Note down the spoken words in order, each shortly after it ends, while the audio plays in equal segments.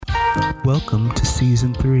Welcome to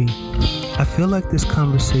Season 3. I feel like this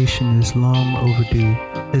conversation is long overdue.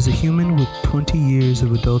 As a human with 20 years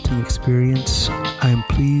of adulting experience, I am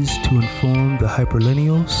pleased to inform the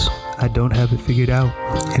hyperlineals I don't have it figured out.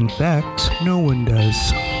 In fact, no one does.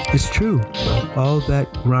 It's true. All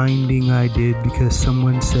that grinding I did because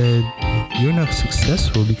someone said, "You're not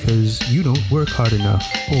successful because you don't work hard enough,"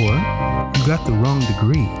 or "You got the wrong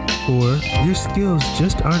degree," or "Your skills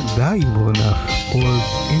just aren't valuable enough," or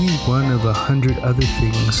any one of 100 other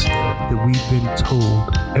things that we've been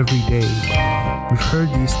told every day. We've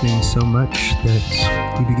heard these things so much that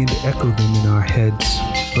we begin to echo them in our heads.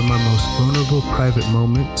 From our most vulnerable private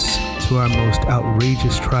moments to our most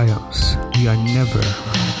outrageous triumphs, we are never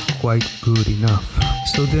quite good enough.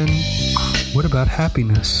 So then, what about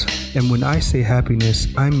happiness? And when I say happiness,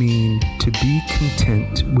 I mean to be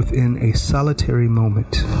content within a solitary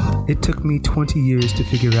moment. It took me 20 years to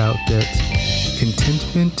figure out that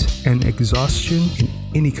contentment and exhaustion in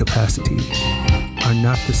any capacity are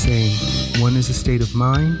not the same. One is a state of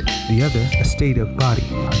mind, the other a state of body.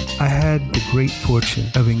 I had the great fortune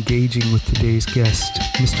of engaging with today's guest,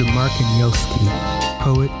 Mr. Mark ANIELSKI,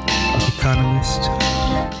 poet, economist,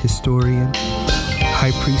 historian,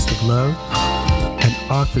 high priest of love, and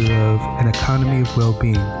author of An Economy of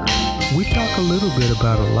Well-Being. We talk a little bit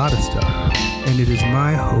about a lot of stuff, and it is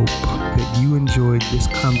my hope that you enjoyed this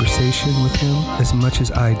conversation with him as much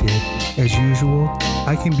as I did. As usual,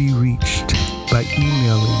 I can be reached by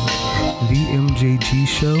emailing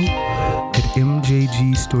themjgshow at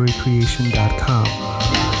mjgstorycreation.com.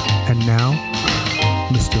 And now,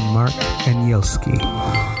 Mr. Mark ANIELSKI.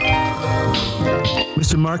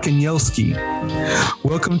 Mr. Mark ANIELSKI,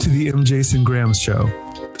 welcome to the M. Jason Graham Show.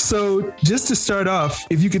 So just to start off,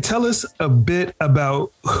 if you could tell us a bit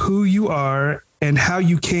about who you are and how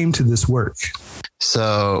you came to this work.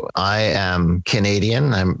 So I am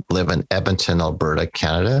Canadian. I live in Edmonton, Alberta,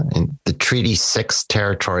 Canada, in the Treaty 6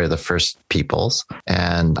 territory of the First Peoples.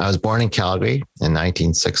 And I was born in Calgary in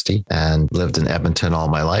 1960 and lived in Edmonton all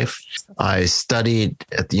my life. I studied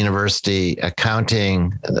at the university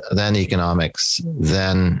accounting, then economics,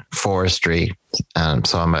 then forestry.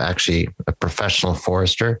 So I'm actually a professional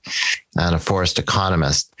forester and a forest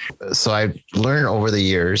economist. So I've learned over the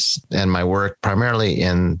years and my work primarily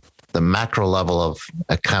in the macro level of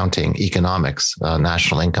accounting, economics,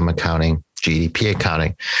 national income accounting, GDP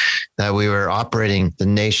accounting, that we were operating the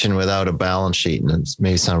nation without a balance sheet. And it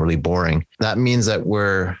may sound really boring. That means that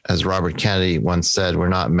we're, as Robert Kennedy once said, we're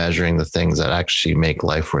not measuring the things that actually make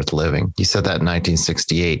life worth living. He said that in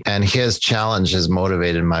 1968. And his challenge has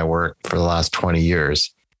motivated my work for the last 20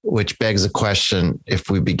 years, which begs the question, if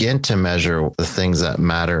we begin to measure the things that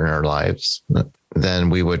matter in our lives, then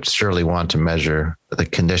we would surely want to measure the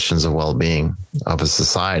conditions of well-being of a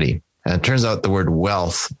society. And it turns out the word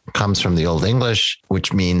wealth comes from the Old English,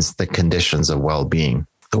 which means the conditions of well-being.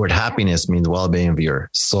 The word happiness means well-being of your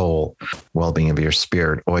soul, well-being of your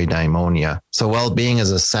spirit, eudaimonia. So well-being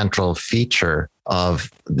is a central feature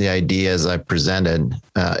of the ideas I presented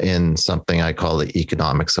in something I call the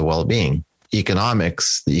economics of well-being.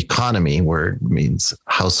 Economics, the economy word means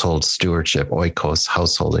household stewardship, oikos,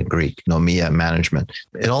 household in Greek, nomia, management.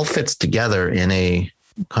 It all fits together in a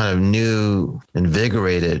kind of new,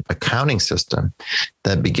 invigorated accounting system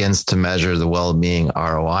that begins to measure the well-being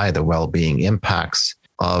ROI, the well-being impacts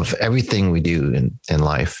of everything we do in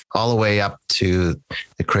life, all the way up to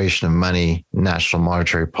the creation of money, national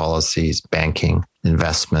monetary policies, banking,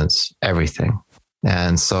 investments, everything.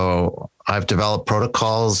 And so I've developed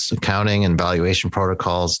protocols, accounting and valuation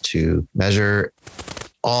protocols to measure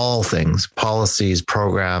all things, policies,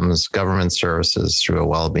 programs, government services through a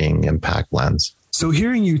well-being impact lens. So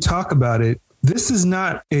hearing you talk about it, this is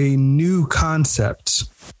not a new concept,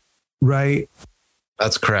 right?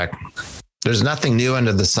 That's correct. There's nothing new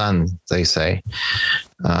under the sun, they say.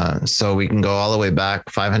 So we can go all the way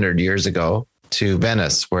back 500 years ago to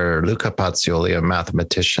Venice, where Luca Pacioli, a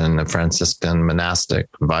mathematician, a Franciscan monastic,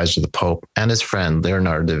 advisor to the Pope, and his friend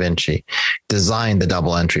Leonardo da Vinci designed the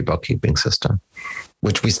double entry bookkeeping system,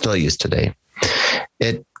 which we still use today.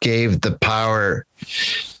 It gave the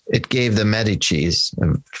Medicis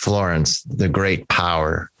of Florence the great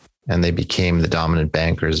power, and they became the dominant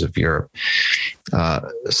bankers of Europe.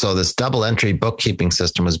 So this double entry bookkeeping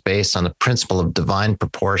system was based on the principle of divine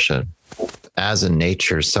proportion. As in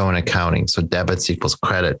nature, so in accounting. So debits equals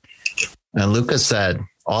credit. And Lucas said,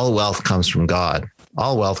 all wealth comes from God.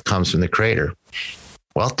 All wealth comes from the Creator.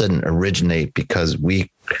 Wealth didn't originate because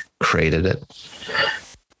we created it.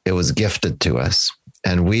 It was gifted to us.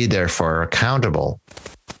 And we therefore are accountable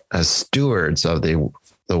as stewards of the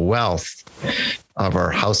wealth of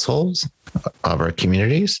our households, of our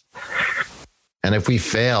communities, And if we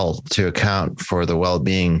fail to account for the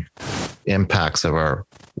well-being impacts of our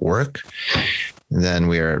work, then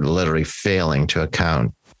we are literally failing to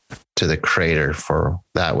account to the Creator for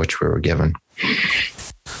that which we were given.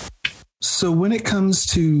 So when it comes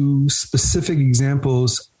to specific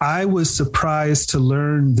examples, I was surprised to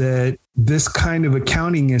learn that this kind of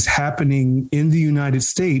accounting is happening in the United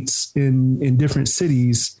States in different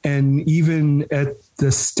cities and even at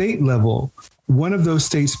the state level. One of those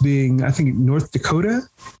states being, I think, North Dakota.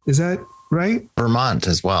 Is that right? Vermont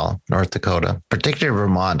as well, North Dakota. Particularly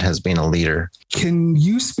Vermont has been a leader. Can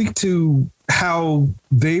you speak to how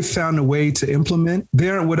they found a way to implement? They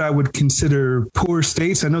aren't what I would consider poor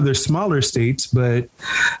states. I know they're smaller states, but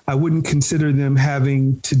I wouldn't consider them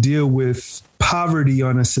having to deal with poverty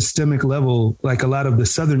on a systemic level like a lot of the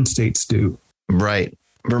southern states do. Right.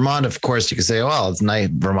 Vermont, of course, you could say, well, it's nice.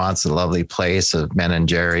 Vermont's a lovely place of Ben and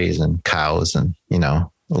Jerry's and cows and,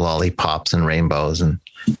 lollipops and rainbows and,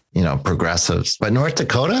 progressives. But North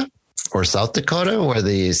Dakota or South Dakota, where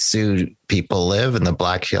the Sioux people live in the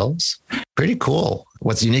Black Hills, pretty cool.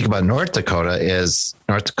 What's unique about North Dakota is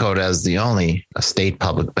the only state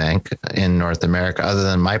public bank in North America, other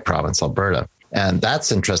than my province, Alberta. And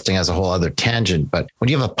that's interesting as a whole other tangent. But when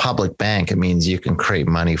you have a public bank, it means you can create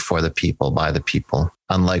money for the people, by the people,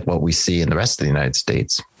 unlike what we see in the rest of the United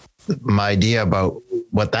States. My idea about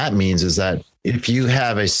what that means is that if you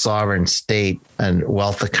have a sovereign state and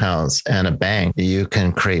wealth accounts and a bank, you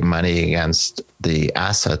can create money against the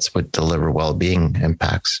assets which deliver well-being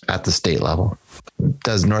impacts at the state level.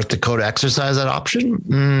 Does North Dakota exercise that option?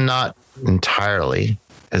 Not entirely.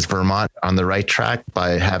 Is Vermont on the right track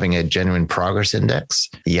by having a genuine progress index?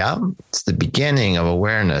 Yeah, it's the beginning of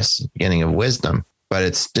awareness, beginning of wisdom, but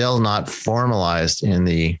it's still not formalized in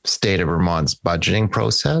the state of Vermont's budgeting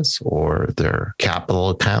process or their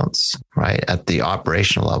capital accounts, right? At the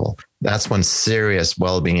operational level. That's when serious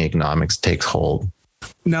well-being economics takes hold.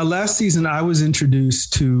 Now, last season, I was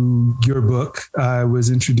introduced to your book. I was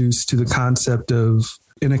introduced to the concept of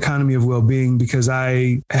an economy of well-being because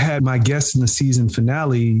I had my guest in the season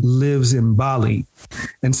finale lives in Bali.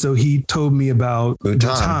 And so he told me about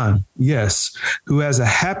Bhutan, yes, who has a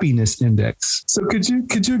happiness index. So could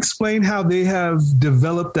you explain how they have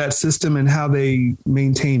developed that system and how they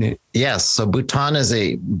maintain it? Yes. So Bhutan is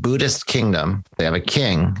a Buddhist kingdom. They have a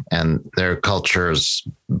king and their culture is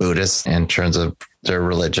Buddhist in terms of their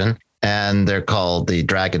religion. And they're called the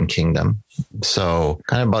Dragon Kingdom. So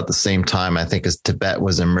kind of about the same time, I think, as Tibet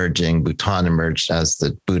was emerging, Bhutan emerged as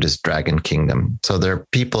the Buddhist Dragon Kingdom. So there are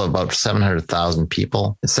people, about 700,000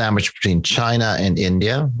 people, sandwiched between China and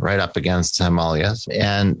India, right up against the Himalayas.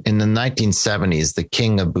 And in the 1970s, the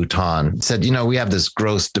king of Bhutan said, we have this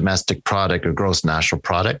gross domestic product or gross national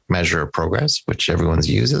product measure of progress, which everyone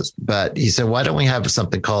uses. But he said, why don't we have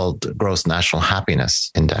something called gross national happiness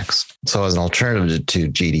index? So as an alternative to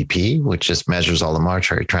GDP, which just measures all the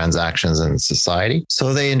monetary transactions in society.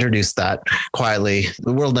 So they introduced that quietly.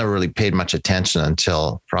 The world never really paid much attention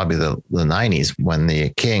until probably the 90s when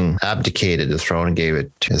the king abdicated the throne and gave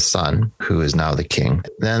it to his son, who is now the king.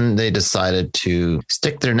 Then they decided to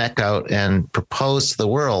stick their neck out and propose to the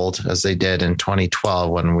world, as they did in 2012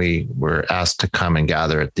 when we were asked to come and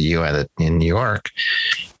gather at the UN in New York,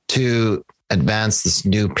 to advance this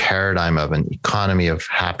new paradigm of an economy of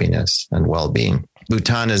happiness and well-being.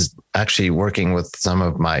 Bhutan is actually working with some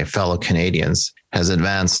of my fellow Canadians, has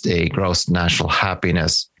advanced a gross national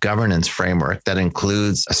happiness governance framework that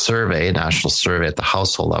includes a national survey at the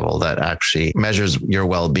household level that actually measures your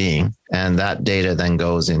well-being. And that data then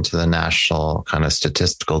goes into the national kind of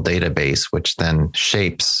statistical database, which then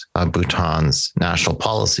shapes Bhutan's national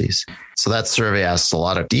policies. So that survey asks a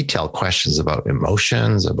lot of detailed questions about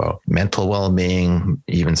emotions, about mental well-being,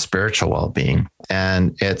 even spiritual well-being.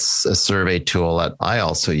 And it's a survey tool that I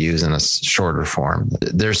also use in a shorter form.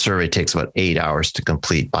 Their survey takes about 8 hours to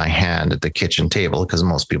complete by hand at the kitchen table because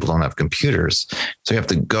most people don't have computers. So you have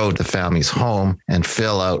to go to the family's home and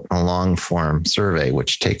fill out a long form survey,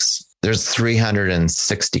 which there's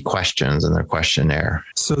 360 questions in their questionnaire.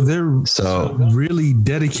 So they're really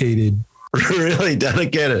dedicated. Really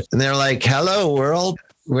dedicated. And they're like, hello, world.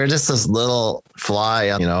 We're just this little fly,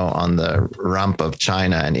 on the rump of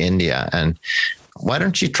China and India. And why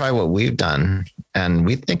don't you try what we've done? And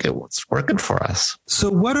we think it's working for us. So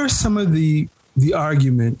what are some of the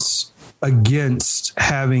arguments against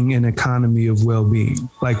having an economy of well-being?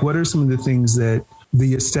 Like, what are some of the things that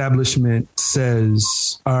the establishment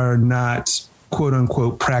says are not, quote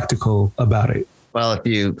unquote, practical about it? Well, if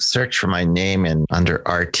you search for my name and under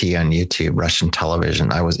RT on YouTube, Russian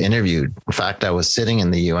television, I was interviewed. In fact, I was sitting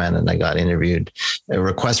in the UN and I got interviewed, a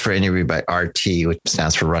request for interview by RT, which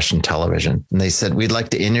stands for Russian television. And they said, we'd like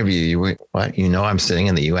to interview you. What? You know, I'm sitting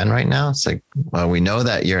in the UN right now? It's like, well, we know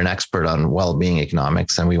that you're an expert on well-being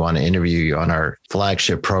economics and we want to interview you on our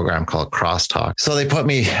flagship program called Crosstalk. So they put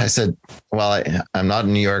me, I said, well, I'm not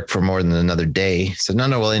in New York for more than another day. So no,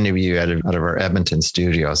 we'll interview you out of our Edmonton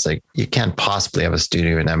studio. I was like, you can't possibly have a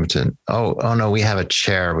studio in Edmonton. Oh no, we have a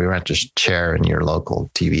chair. We rent a chair in your local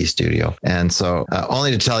TV studio. And so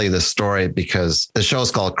only to tell you this story, because the show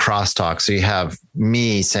is called Crosstalk. So you have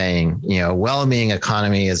me saying, well-being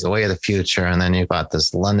economy is the way of the future. And then you've got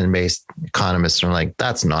this London-based economist and like,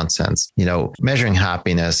 that's nonsense. Measuring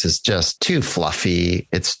happiness is just too fluffy.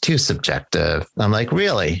 It's too subjective. I'm like,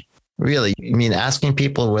 really? Really? I mean, asking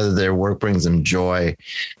people whether their work brings them joy,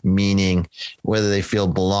 meaning, whether they feel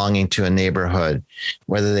belonging to a neighborhood,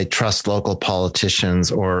 whether they trust local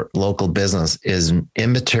politicians or local business is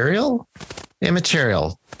immaterial?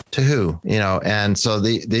 Immaterial to who? And so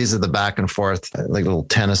these are the back and forth, like a little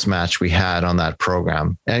tennis match we had on that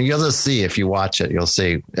program. And you'll just see, if you watch it, you'll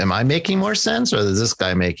see, am I making more sense or is this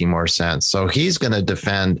guy making more sense? So he's going to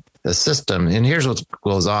defend the system. And here's what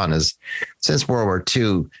goes on is, since World War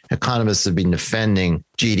II, economists have been defending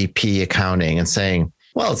GDP accounting and saying,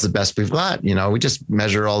 well, it's the best we've got. We just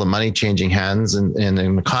measure all the money changing hands in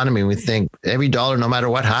an economy. We think every dollar, no matter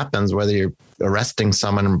what happens, whether you're arresting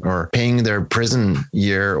someone or paying their prison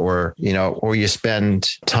year or you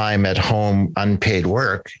spend time at home, unpaid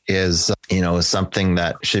work is, something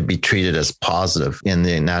that should be treated as positive in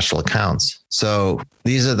the national accounts. So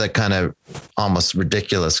these are the kind of almost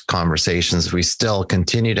ridiculous conversations we still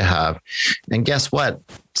continue to have. And guess what?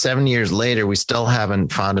 7 years later, we still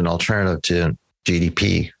haven't found an alternative to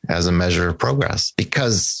GDP as a measure of progress,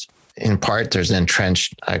 because in part, there's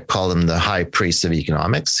entrenched, I call them the high priests of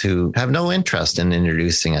economics, who have no interest in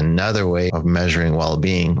introducing another way of measuring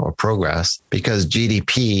well-being or progress, because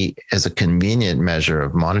GDP is a convenient measure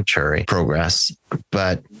of monetary progress,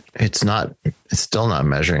 but it's still not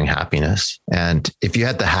measuring happiness. And if you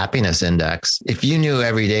had the happiness index, if you knew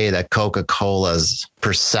every day that Coca-Cola's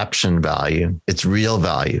perception value, its real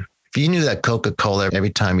value, if you knew that Coca-Cola,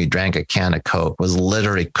 every time you drank a can of Coke, was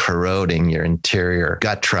literally corroding your interior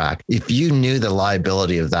gut tract, if you knew the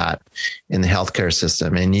liability of that in the healthcare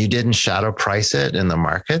system and you didn't shadow price it in the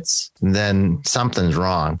markets, then something's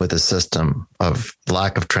wrong with the system of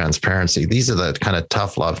lack of transparency. These are the kind of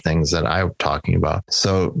tough love things that I'm talking about.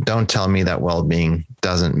 So don't tell me that well-being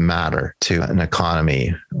doesn't matter to an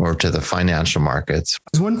economy or to the financial markets.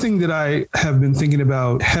 One thing that I have been thinking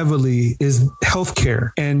about heavily is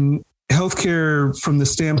healthcare, and healthcare from the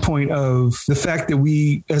standpoint of the fact that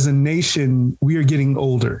we as a nation, we are getting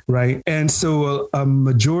older, right? And so a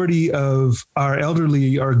majority of our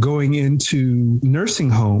elderly are going into nursing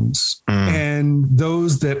homes, and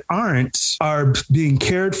those that aren't are being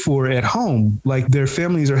cared for at home. Like their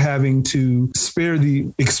families are having to spare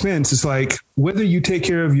the expense. It's like whether you take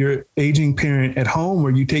care of your aging parent at home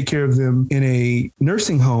or you take care of them in a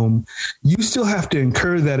nursing home, you still have to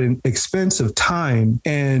incur that expense of time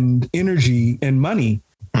and energy and money.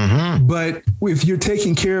 Mm-hmm. But if you're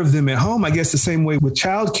taking care of them at home, I guess the same way with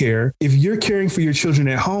childcare, if you're caring for your children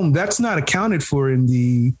at home, that's not accounted for in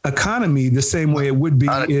the economy the same way it would be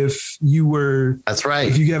if you were. That's right.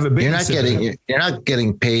 If you have a babysitter. You're not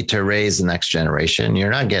getting paid to raise the next generation.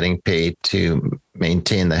 You're not getting paid to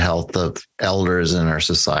maintain the health of elders in our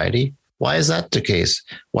society. Why is that the case?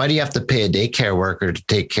 Why do you have to pay a daycare worker to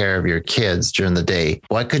take care of your kids during the day?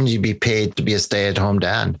 Why couldn't you be paid to be a stay-at-home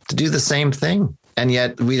dad to do the same thing? And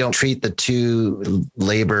yet we don't treat the two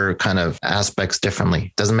labor kind of aspects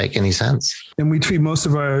differently. Doesn't make any sense. And we treat most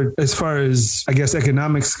of our, as far as I guess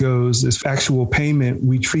economics goes, as actual payment,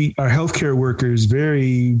 we treat our healthcare workers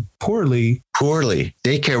very poorly.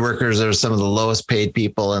 Daycare workers are some of the lowest paid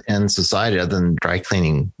people in society, other than dry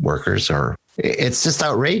cleaning workers. Or it's just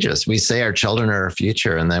outrageous. We say our children are our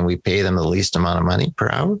future, and then we pay them the least amount of money per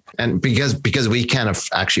hour. And because we can't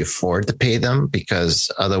actually afford to pay them,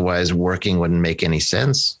 because otherwise working wouldn't make any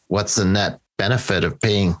sense. What's the net benefit of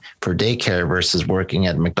paying for daycare versus working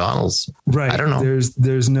at McDonald's? Right. I don't know.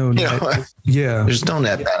 There's no net. Yeah. There's no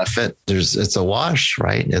net benefit. It's a wash,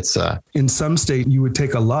 right? In some state you would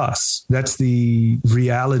take a loss. That's the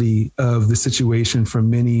reality of the situation for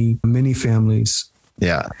many, many families.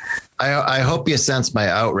 Yeah. I hope you sense my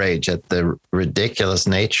outrage at the ridiculous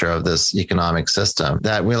nature of this economic system,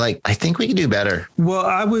 that we're like, I think we can do better. Well,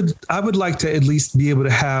 I would like to at least be able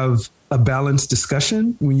to have a balanced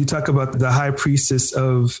discussion. When you talk about the high priestess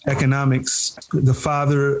of economics, the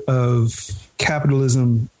father of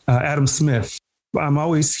capitalism, Adam Smith, I'm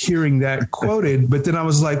always hearing that quoted, but then I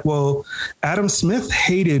was like, well, Adam Smith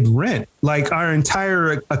hated rent. Like our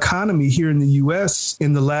entire economy here in the US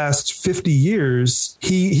in the last 50 years,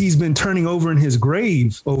 he's been turning over in his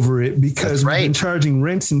grave over it because we've been charging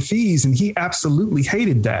rents and fees. And he absolutely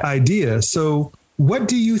hated that idea. So what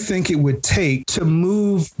do you think it would take to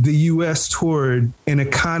move the U.S. toward an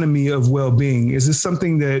economy of well-being? Is this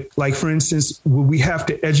something that, like, for instance, will we have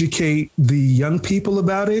to educate the young people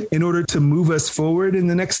about it in order to move us forward in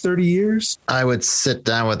the next 30 years? I would sit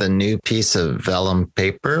down with a new piece of vellum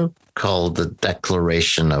paper called the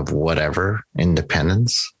Declaration of whatever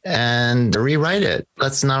independence and rewrite it.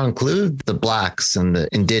 Let's now include the Blacks and the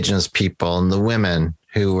indigenous people and the women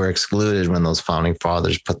who were excluded when those founding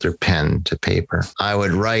fathers put their pen to paper. I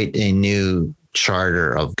would write a new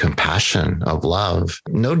charter of compassion, of love,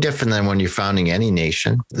 no different than when you're founding any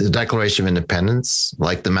nation. The Declaration of Independence,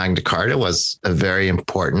 like the Magna Carta, was a very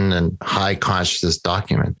important and high consciousness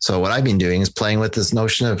document. So what I've been doing is playing with this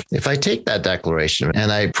notion of, if I take that declaration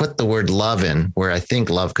and I put the word love in where I think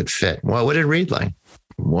love could fit, what would it read like?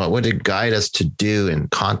 What would it guide us to do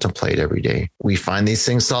and contemplate every day? We find these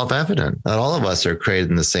things self-evident, that all of us are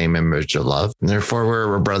created in the same image of love, and therefore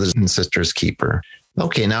we're brothers and sisters keeper.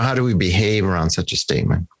 Okay, now how do we behave around such a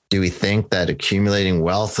statement? Do we think that accumulating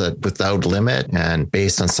wealth without limit and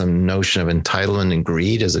based on some notion of entitlement and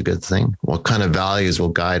greed is a good thing? What kind of values will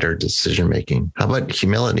guide our decision making? How about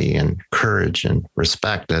humility and courage and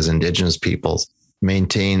respect as Indigenous peoples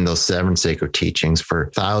maintain those seven sacred teachings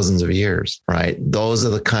for thousands of years, right? That's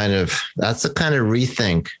the kind of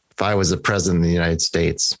rethink. If I was the president of the United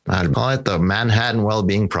States, I'd call it the Manhattan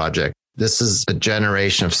Wellbeing Project. This is a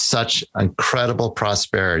generation of such incredible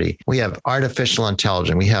prosperity. We have artificial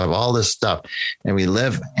intelligence. We have all this stuff, and we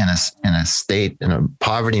live in a state, in a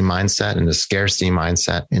poverty mindset, in a scarcity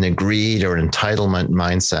mindset, in a greed or entitlement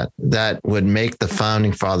mindset that would make the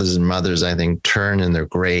founding fathers and mothers, I think, turn in their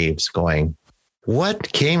graves going,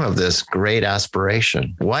 what came of this great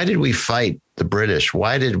aspiration? Why did we fight the British?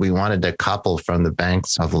 Why did we want to decouple from the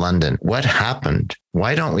banks of London? What happened?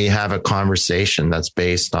 Why don't we have a conversation that's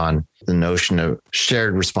based on the notion of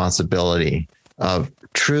shared responsibility, of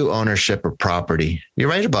true ownership of property? You're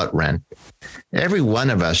right about rent. Every one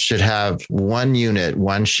of us should have one unit,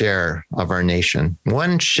 one share of our nation,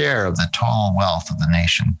 one share of the total wealth of the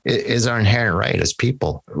nation. It is our inherent right as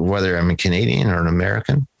people, whether I'm a Canadian or an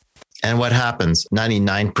American. And what happens?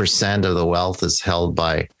 99% of the wealth is held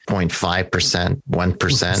by 0.5%,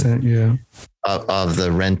 1% of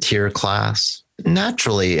the rentier class.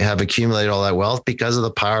 Naturally have accumulated all that wealth because of the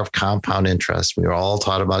power of compound interest. We were all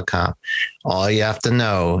taught about comp. All you have to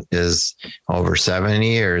know is over 70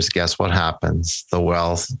 years, guess what happens? The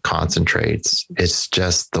wealth concentrates. It's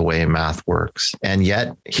just the way math works. And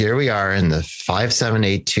yet here we are in the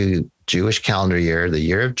 5782 Jewish calendar year, the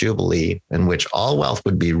year of Jubilee, in which all wealth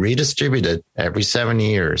would be redistributed every 70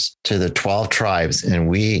 years to the 12 tribes. And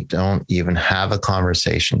we don't even have a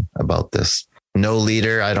conversation about this. No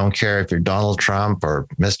leader. I don't care if you're Donald Trump or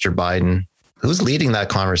Mr. Biden. Who's leading that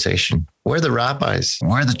conversation? Where are the rabbis?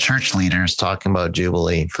 Where are the church leaders talking about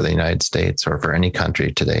Jubilee for the United States or for any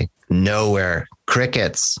country today? Nowhere.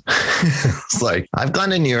 Crickets. It's like, I've gone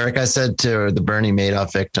to New York. I said to the Bernie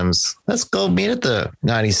Madoff victims, let's go meet at the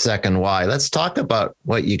 92nd Y. Let's talk about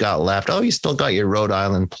what you got left. Oh, you still got your Rhode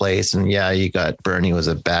Island place. And yeah, you got Bernie was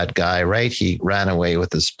a bad guy, right? He ran away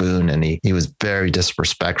with a spoon and he was very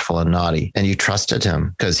disrespectful and naughty. And you trusted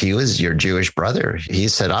him because he was your Jewish brother. He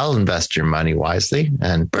said, I'll invest your money wisely.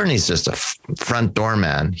 And Bernie's just a front door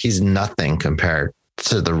man. He's nothing compared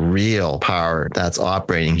to the real power that's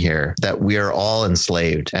operating here, that we are all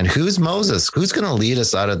enslaved. And who's Moses? Who's going to lead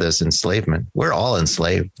us out of this enslavement? We're all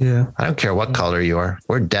enslaved. Yeah. I don't care what color you are.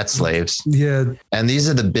 We're debt slaves. Yeah. And these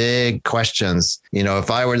are the big questions. You know, if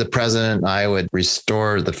I were the president, I would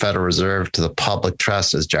restore the Federal Reserve to the public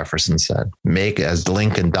trust, as Jefferson said. Make as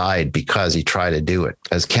Lincoln died because he tried to do it,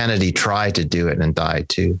 as Kennedy tried to do it and died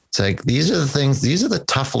too. It's like, these are the things, these are the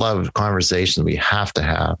tough love conversations we have to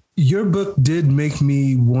have. Your book did make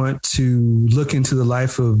me want to look into the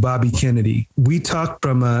life of Bobby Kennedy. We talked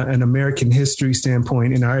from an American history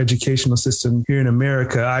standpoint in our educational system here in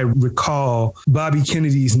America. I recall Bobby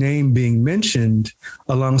Kennedy's name being mentioned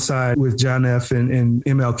alongside with John F. and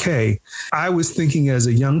MLK. I was thinking as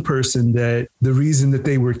a young person that the reason that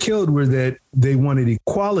they were killed were that they wanted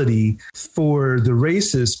equality for the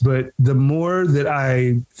races. But the more that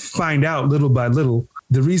I find out little by little,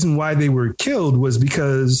 the reason why they were killed was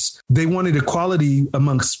because they wanted equality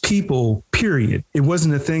amongst people, period. It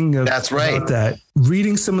wasn't a thing That's right. about that.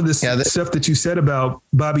 Reading some of this stuff that you said about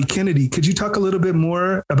Bobby Kennedy, could you talk a little bit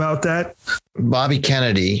more about that? Bobby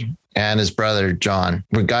Kennedy and his brother, John,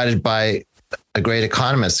 were guided by a great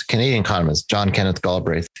economist, Canadian economist, John Kenneth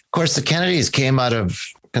Galbraith. Of course, the Kennedys came out of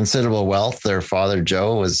considerable wealth. Their father,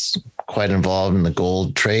 Joe, was quite involved in the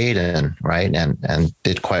gold trade and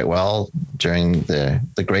did quite well during the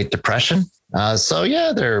Great Depression.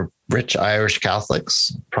 They're rich Irish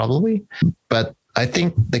Catholics, probably. But I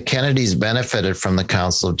think the Kennedys benefited from the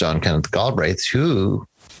counsel of John Kenneth Galbraith, who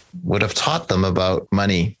would have taught them about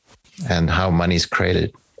money and how money's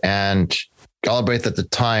created. And Galbraith at the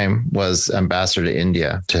time was ambassador to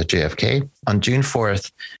India, to JFK. On June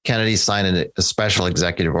 4th, Kennedy signed a special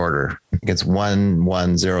executive order. It's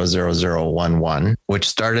 11000011, which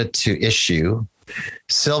started to issue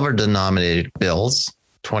silver-denominated bills,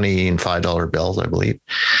 $20 and $5 bills, I believe,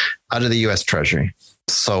 out of the U.S. Treasury.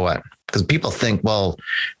 So what? Because people think, well,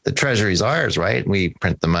 the Treasury's ours, right? We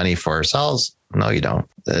print the money for ourselves. No, you don't.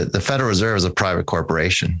 The Federal Reserve is a private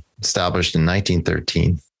corporation established in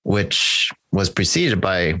 1913. Which was preceded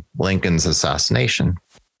by Lincoln's assassination.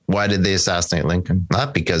 Why did they assassinate Lincoln?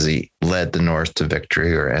 Not because he led the North to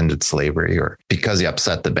victory or ended slavery or because he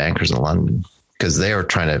upset the bankers in London, because they were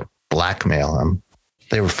trying to blackmail him.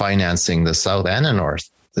 They were financing the South and the North.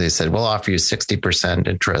 They said, we'll offer you 60%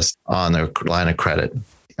 interest on their line of credit.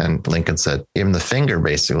 And Lincoln said, give him the finger,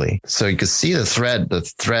 basically. So you could see the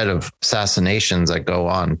thread of assassinations that go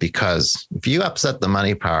on, because if you upset the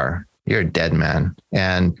money power, you're a dead man.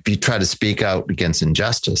 And if you try to speak out against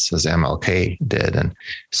injustice, as MLK did. And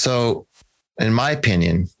so, in my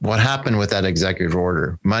opinion, what happened with that executive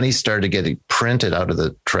order, money started getting printed out of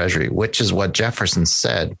the Treasury, which is what Jefferson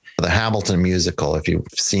said. The Hamilton musical, if you've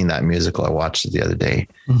seen that musical, I watched it the other day.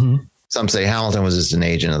 Mm-hmm. Some say Hamilton was just an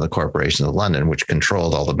agent of the Corporation of London, which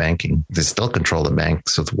controlled all the banking. They still control the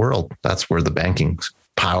banks of the world. That's where the banking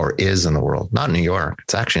power is in the world, not New York.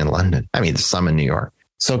 It's actually in London. I mean, there's some in New York.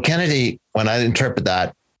 So Kennedy, when I interpret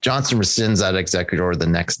that, Johnson rescinds that executive order the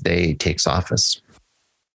next day he takes office.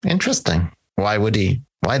 Interesting. Why would he?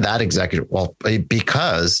 Why that executive? Well,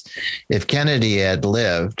 because if Kennedy had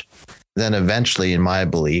lived, then eventually, in my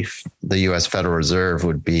belief, the U.S. Federal Reserve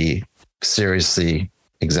would be seriously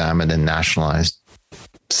examined and nationalized,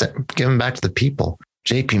 given back to the people.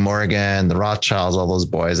 J.P. Morgan, the Rothschilds, all those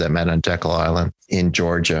boys that met on Jekyll Island in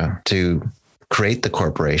Georgia to create the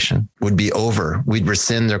corporation would be over. We'd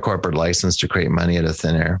rescind their corporate license to create money out of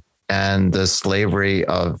thin air. And the slavery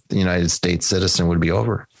of the United States citizen would be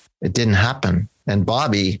over. It didn't happen. And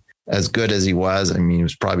Bobby, as good as he was, I mean, he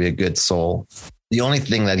was probably a good soul. The only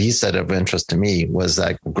thing that he said of interest to me was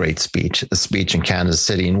that great speech, the speech in Kansas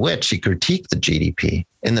City, in which he critiqued the GDP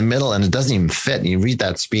in the middle. And it doesn't even fit. And you read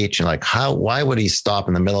that speech and like, why would he stop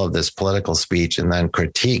in the middle of this political speech and then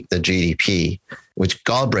critique the GDP, which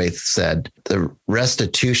Galbraith said the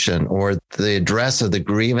restitution or the address of the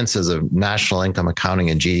grievances of national income accounting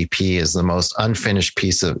and GDP is the most unfinished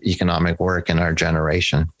piece of economic work in our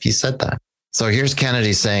generation. He said that. So here's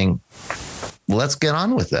Kennedy saying, let's get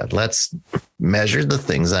on with it. Let's measure the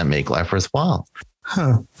things that make life worthwhile.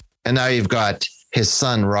 Huh. And now you've got his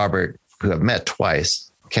son, Robert, who I've met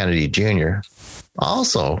twice, Kennedy Jr.,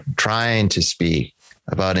 also trying to speak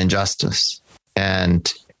about injustice.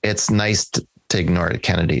 And it's nice to ignore the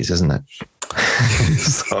Kennedys, isn't it?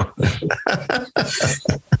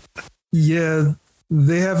 Yeah,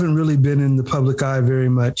 they haven't really been in the public eye very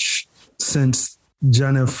much since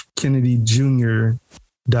John F. Kennedy Jr.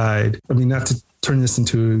 died. I mean, not to turn this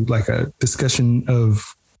into like a discussion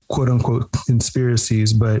of quote unquote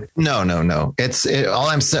conspiracies, but no. All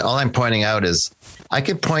I'm pointing out is I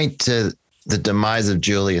could point to the demise of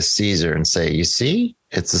Julius Caesar and say, you see,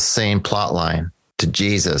 it's the same plot line to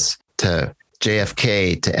Jesus, to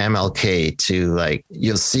JFK, to MLK, to like,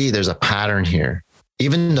 you'll see there's a pattern here.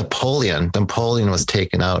 Even Napoleon was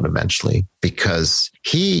taken out eventually because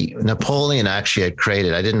Napoleon actually had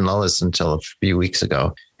created, I didn't know this until a few weeks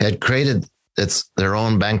ago, had created their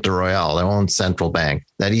own Banque de Royale, their own central bank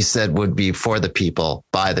that he said would be for the people,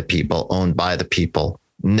 by the people, owned by the people,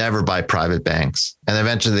 never by private banks. And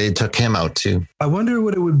eventually they took him out too. I wonder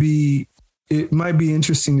what it would be. It might be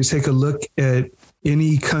interesting to take a look at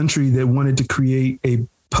any country that wanted to create a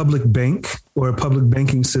public bank or a public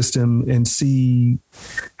banking system and see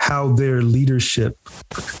how their leadership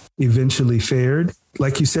eventually fared.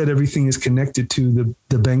 Like you said, everything is connected to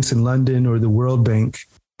the banks in London or the World Bank.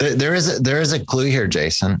 There is a clue here,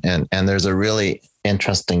 Jason, and there's a really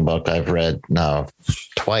interesting book I've read now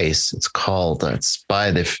twice. It's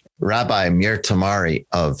by the Rabbi Mir Tamari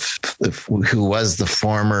who was the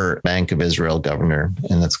former Bank of Israel governor,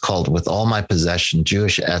 and it's called "With All My Possession: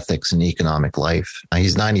 Jewish Ethics and Economic Life."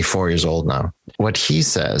 He's 94 years old now. What he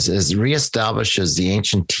says is reestablishes the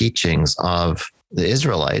ancient teachings of the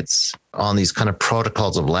Israelites on these kind of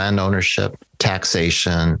protocols of land ownership,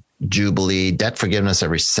 taxation, jubilee, debt forgiveness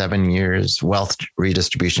every 7 years, wealth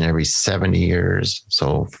redistribution every 70 years.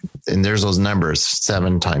 So, and there's those numbers,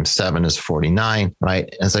 7 times 7 is 49, right?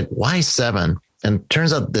 And it's like, why 7? And it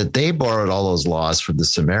turns out that they borrowed all those laws from the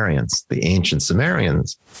Sumerians, the ancient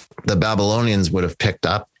Sumerians. The Babylonians would have picked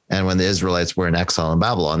up. And when the Israelites were in exile in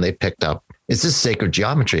Babylon, they picked up. It's just sacred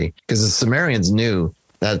geometry, because the Sumerians knew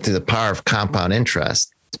that through the power of compound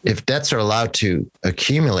interest, if debts are allowed to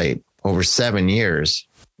accumulate over 7 years,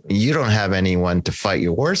 you don't have anyone to fight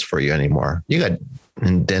your wars for you anymore. You got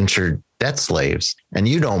indentured debt slaves, and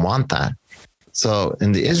you don't want that. So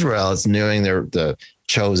in the Israel, it's knowing they're the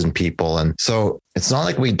chosen people. And so it's not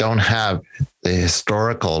like we don't have the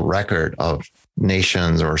historical record of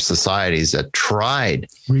nations or societies that tried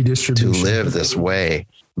to live this way.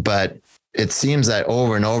 But it seems that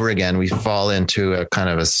over and over again, we fall into a kind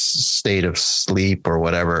of a state of sleep or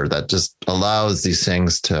whatever that just allows these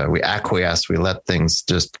things we acquiesce, we let things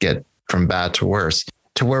just get from bad to worse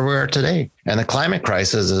to where we are today. And the climate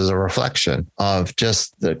crisis is a reflection of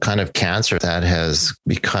just the kind of cancer that has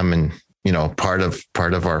become, part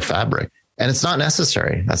of our fabric. And it's not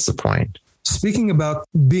necessary. That's the point. Speaking about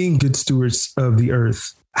being good stewards of the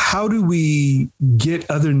earth, how do we get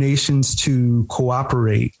other nations to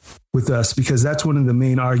cooperate with us? Because that's one of the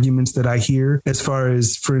main arguments that I hear as far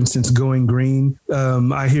as, for instance, going green.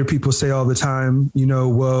 I hear people say all the time,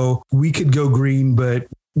 well, we could go green, but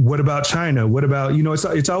what about China? What about,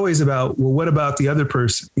 it's always about, well, what about the other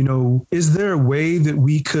person? Is there a way that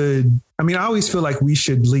we could, I always feel like we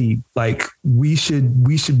should lead, like we should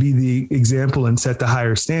be the example and set the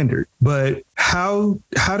higher standard. But how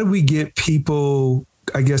do we get people,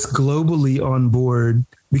 I guess, globally on board?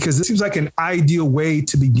 Because it seems like an ideal way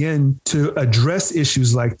to begin to address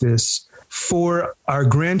issues like this for our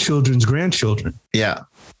grandchildren's grandchildren. Yeah.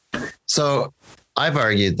 So I've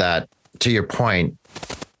argued that, to your point,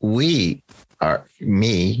 we are,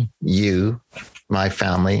 me, you, my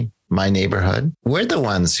family, my neighborhood, we're the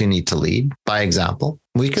ones who need to lead by example.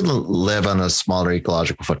 We could live on a smaller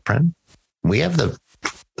ecological footprint. We have the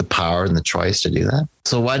power and the choice to do that.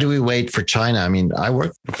 So why do we wait for China? I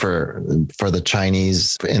work for the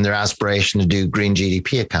Chinese in their aspiration to do green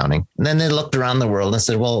GDP accounting. And then they looked around the world and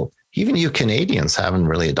said, well, even you Canadians haven't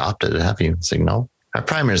really adopted it, have you? I said, no. Our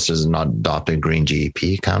prime minister has not adopted green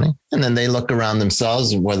GDP accounting. And then they look around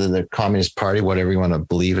themselves, whether they're Communist Party, whatever you want to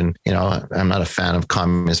believe in. I'm not a fan of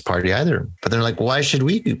Communist Party either. But they're like, why should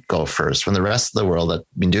we go first when the rest of the world that's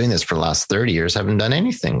been doing this for the last 30 years haven't done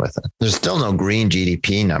anything with it? There's still no green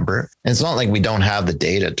GDP number. And it's not like we don't have the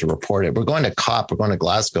data to report it. We're going to COP, we're going to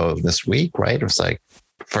Glasgow this week, right? It's like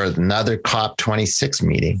for another COP26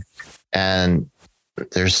 meeting. And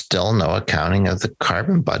there's still no accounting of the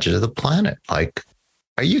carbon budget of the planet. Like,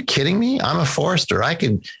 are you kidding me? I'm a forester. I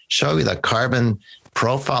can show you the carbon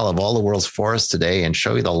profile of all the world's forests today and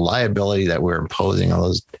show you the liability that we're imposing on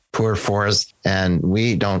those poor forests. And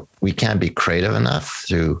we can't be creative enough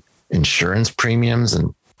through insurance premiums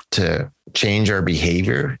and to change our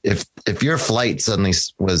behavior. If your flight suddenly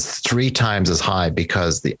was 3 times as high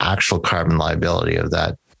because the actual carbon liability of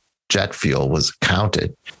that jet fuel was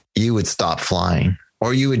counted, you would stop flying,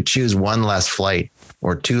 or you would choose 1 less flight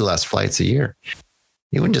or 2 less flights a year.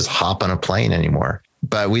 You wouldn't just hop on a plane anymore.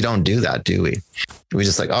 But we don't do that, do we? We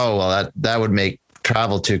just like, oh, well, that would make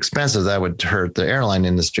travel too expensive. That would hurt the airline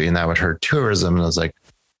industry and that would hurt tourism. And I was like,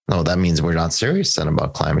 no, that means we're not serious then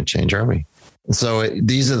about climate change, are we? And so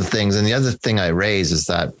these are the things. And the other thing I raise is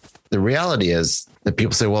that the reality is that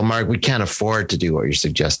people say, well, Mark, we can't afford to do what you're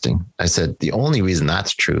suggesting. I said, the only reason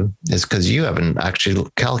that's true is because you haven't actually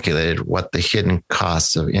calculated what the hidden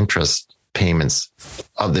costs of interest payments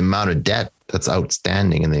of the amount of debt that's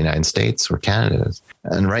outstanding in the United States or Canada is.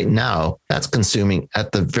 And right now, that's consuming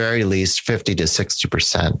at the very least 50 to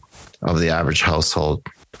 60% of the average household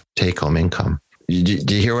take-home income.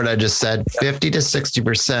 Do you hear what I just said? 50 to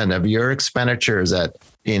 60% of your expenditures at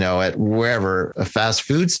wherever, a fast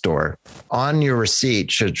food store, on your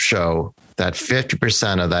receipt should show that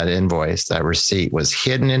 50% of that invoice, that receipt, was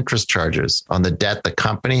hidden interest charges on the debt the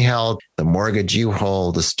company held, the mortgage you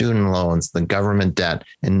hold, the student loans, the government debt.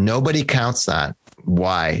 And nobody counts that.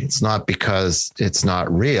 Why? It's not because it's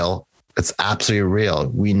not real. It's absolutely real.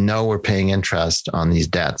 We know we're paying interest on these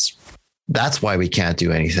debts. That's why we can't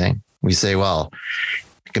do anything. We say, well,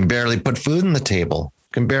 I can barely put food on the table,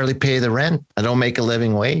 can barely pay the rent. I don't make a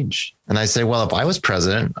living wage. And I say, well, if I was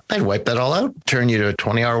president, I'd wipe that all out, turn you to a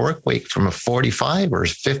 20-hour work week from a 45 or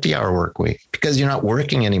 50-hour work week, because you're not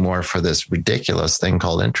working anymore for this ridiculous thing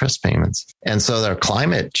called interest payments. And so their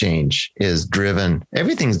climate change is driven.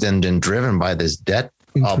 Everything's been driven by this debt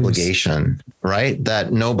obligation, right?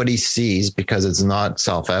 That nobody sees because it's not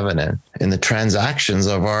self-evident in the transactions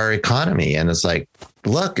of our economy. And it's like,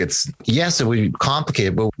 look, yes, it would be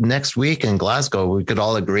complicated, but next week in Glasgow, we could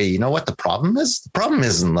all agree, you know what the problem is? The problem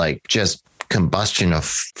isn't like just combustion of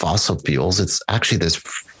fossil fuels. It's actually this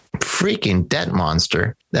freaking debt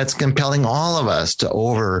monster that's compelling all of us to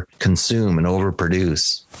over consume and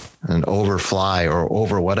overproduce and overfly or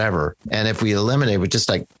over whatever. And if we eliminate with just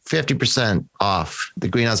like 50% off, the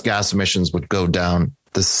greenhouse gas emissions would go down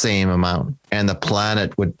the same amount and the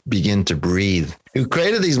planet would begin to breathe. You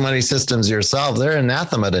created these money systems yourself. They're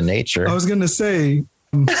anathema to nature. I was going to say,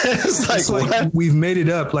 it's like we've made it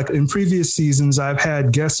up. Like in previous seasons, I've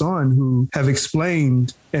had guests on who have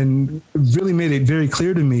explained and really made it very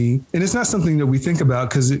clear to me. And it's not something that we think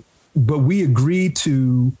about but we agree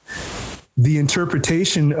to the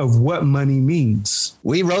interpretation of what money means.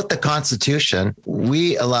 We wrote the Constitution.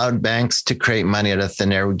 We allowed banks to create money out of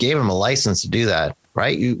thin air. We gave them a license to do that.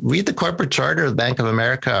 Right? You read the corporate charter of the Bank of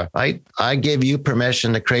America. Right? I give you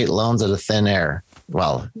permission to create loans out of thin air.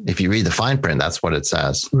 Well, if you read the fine print, that's what it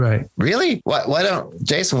says. Right. Really? Why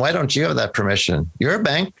don't you have that permission? You're a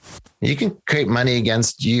bank. You can create money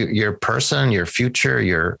against your person, your future,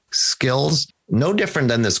 your skills. No different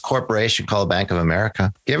than this corporation called Bank of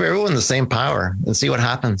America. Give everyone the same power and see what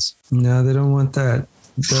happens. No, they don't want that.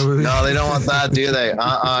 No, they don't want that, do they?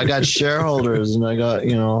 I got shareholders and I got,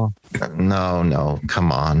 no,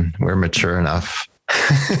 come on. We're mature enough.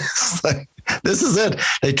 It's like, this is it.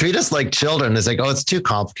 They treat us like children. It's like, oh, it's too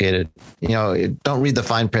complicated. Don't read the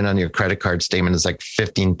fine print on your credit card statement. It's like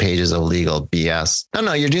 15 pages of legal BS.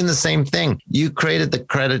 No, you're doing the same thing. You created the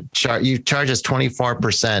credit chart. You charge us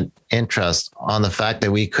 24% interest on the fact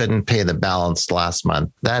that we couldn't pay the balance last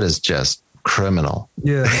month. That is just criminal.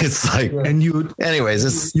 Yeah. It's like, and you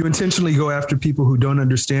intentionally go after people who don't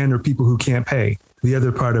understand or people who can't pay. The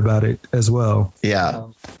other part about it as well. Yeah.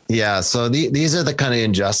 Yeah. So these are the kind of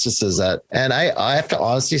injustices and I have to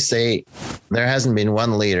honestly say there hasn't been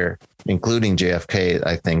one leader, including JFK,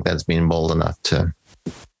 I think, that's been bold enough to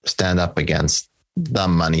stand up against the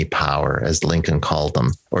money power, as Lincoln called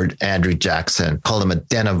them, or Andrew Jackson called them a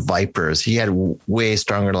den of vipers. He had way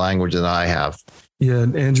stronger language than I have. Yeah.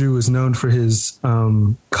 Andrew was known for his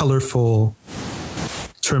colorful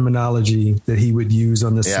terminology that he would use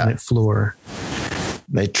on the Senate floor.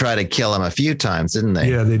 They tried to kill him a few times, didn't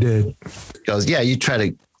they? Yeah, they did. He goes, yeah, you try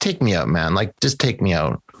to take me out, man. Like, just take me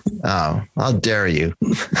out. Oh, how dare you?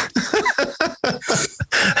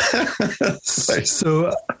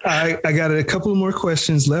 So I got a couple of more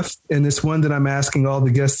questions left. And it's one that I'm asking all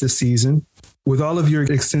the guests this season. With all of your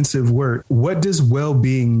extensive work, what does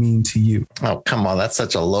well-being mean to you? Oh, come on. That's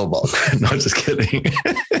such a low ball. No, just kidding.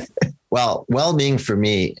 Well, well-being for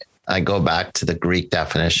me, I go back to the Greek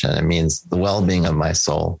definition. It means the well-being of my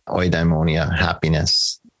soul, eudaimonia,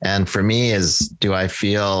 happiness. And for me do I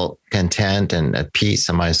feel content and at peace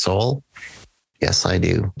in my soul? Yes, I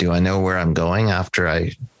do. Do I know where I'm going after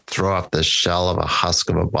I throw off the shell of a husk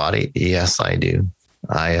of a body? Yes, I do.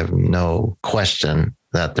 I have no question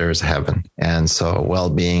that there's heaven. And so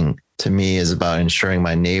well-being to me is about ensuring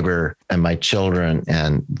my neighbor and my children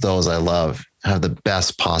and those I love have the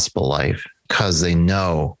best possible life, because they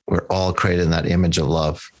know we're all created in that image of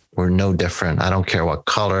love. We're no different. I don't care what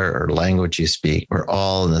color or language you speak. We're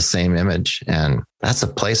all in the same image. And that's a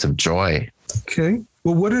place of joy. Okay.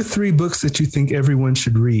 Well, what are 3 books that you think everyone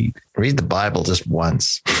should read? Read the Bible just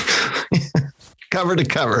once, cover to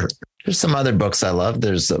cover. There's some other books I love.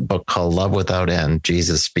 There's a book called Love Without End,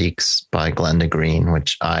 Jesus Speaks by Glenda Green,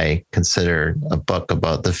 which I consider a book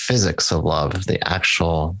about the physics of love, the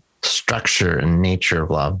actual structure and nature of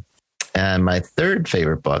love. And my third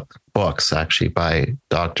favorite books actually by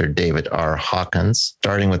Dr. David R. Hawkins,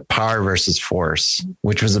 starting with Power versus Force,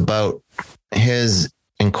 which was about his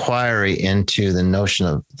inquiry into the notion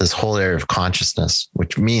of this whole area of consciousness,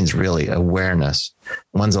 which means really awareness,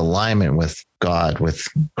 one's alignment with God, with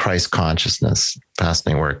Christ consciousness.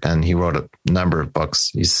 Fascinating work. And he wrote a number of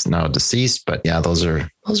books. He's now deceased, but yeah, those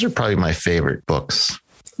are probably my favorite books.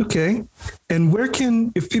 Okay.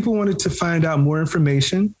 And if people wanted to find out more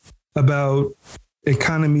information about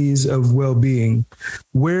economies of well-being,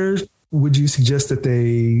 where would you suggest that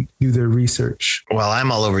they do their research? Well,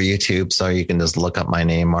 I'm all over YouTube, so you can just look up my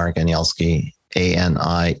name, Mark ANIELSKI,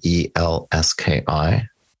 ANIELSKI,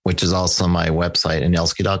 which is also my website,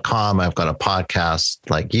 anielski.com. I've got a podcast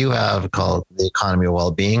like you have called The Economy of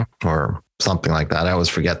Wellbeing or something like that. I always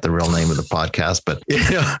forget the real name of the podcast, but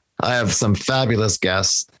I have some fabulous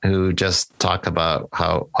guests who just talk about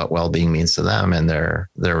what well-being means to them and their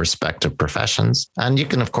respective professions. And you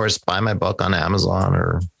can, of course, buy my book on Amazon,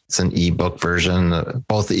 or it's an ebook version,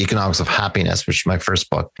 both The Economics of Happiness, which is my first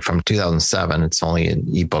book from 2007. It's only an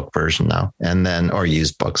ebook version now. And then, or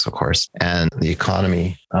used books, of course. And The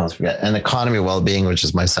Economy, I always forget, and Economy of Wellbeing, which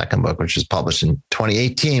is my second book, which was published in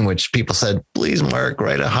 2018, which people said, please, Mark,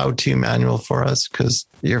 write a how-to manual for us, because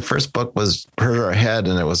your first book was per our head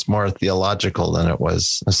and it was more theological than it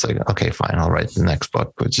was. It's like, okay, fine, I'll write the next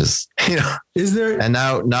book, which is, Is there? And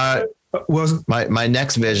now well, my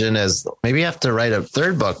next vision is maybe I have to write a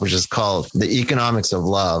third book, which is called The Economics of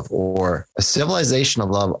Love, or A Civilization of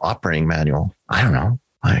Love Operating Manual. I don't know.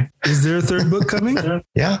 Is there a third book coming?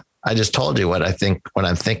 Yeah. I just told you what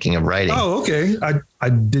I'm thinking of writing. Oh, okay. I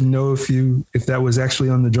didn't know if that was actually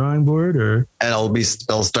on the drawing board, or. And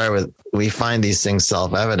it'll start with, we find these things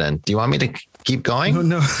self-evident. Do you want me to keep going?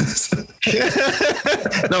 No.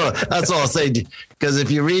 No, that's all I'll say. Because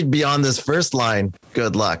if you read beyond this first line,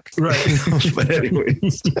 good luck. Right. But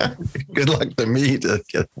anyways, good luck to me.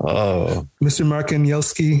 Mr. Mark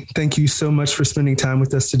ANIELSKI, thank you so much for spending time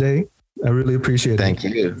with us today. I really appreciate it. Thank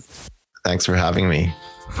you. Thanks for having me.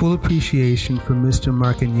 Full appreciation for Mr.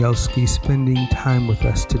 Mark ANIELSKI spending time with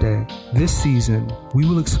us today. This season, we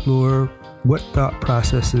will explore what thought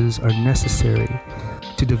processes are necessary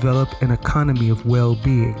to develop an economy of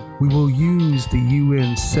well-being. We will use the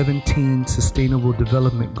UN's 17 Sustainable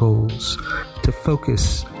Development Goals to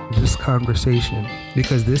focus this conversation,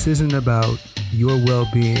 because this isn't about your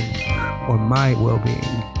well-being or my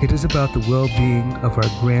well-being. It is about the well-being of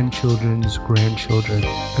our grandchildren's grandchildren.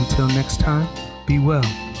 Until next time, be well,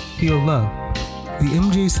 feel love. The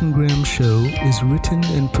M. Jason Graham Show is written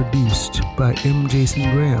and produced by M.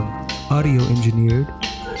 Jason Graham, audio engineered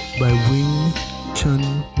by Wing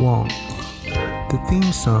Chun Wong. The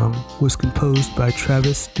theme song was composed by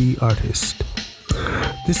Travis the Artist.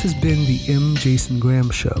 This has been the M. Jason Graham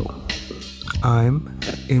Show. I'm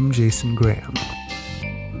M. Jason Graham.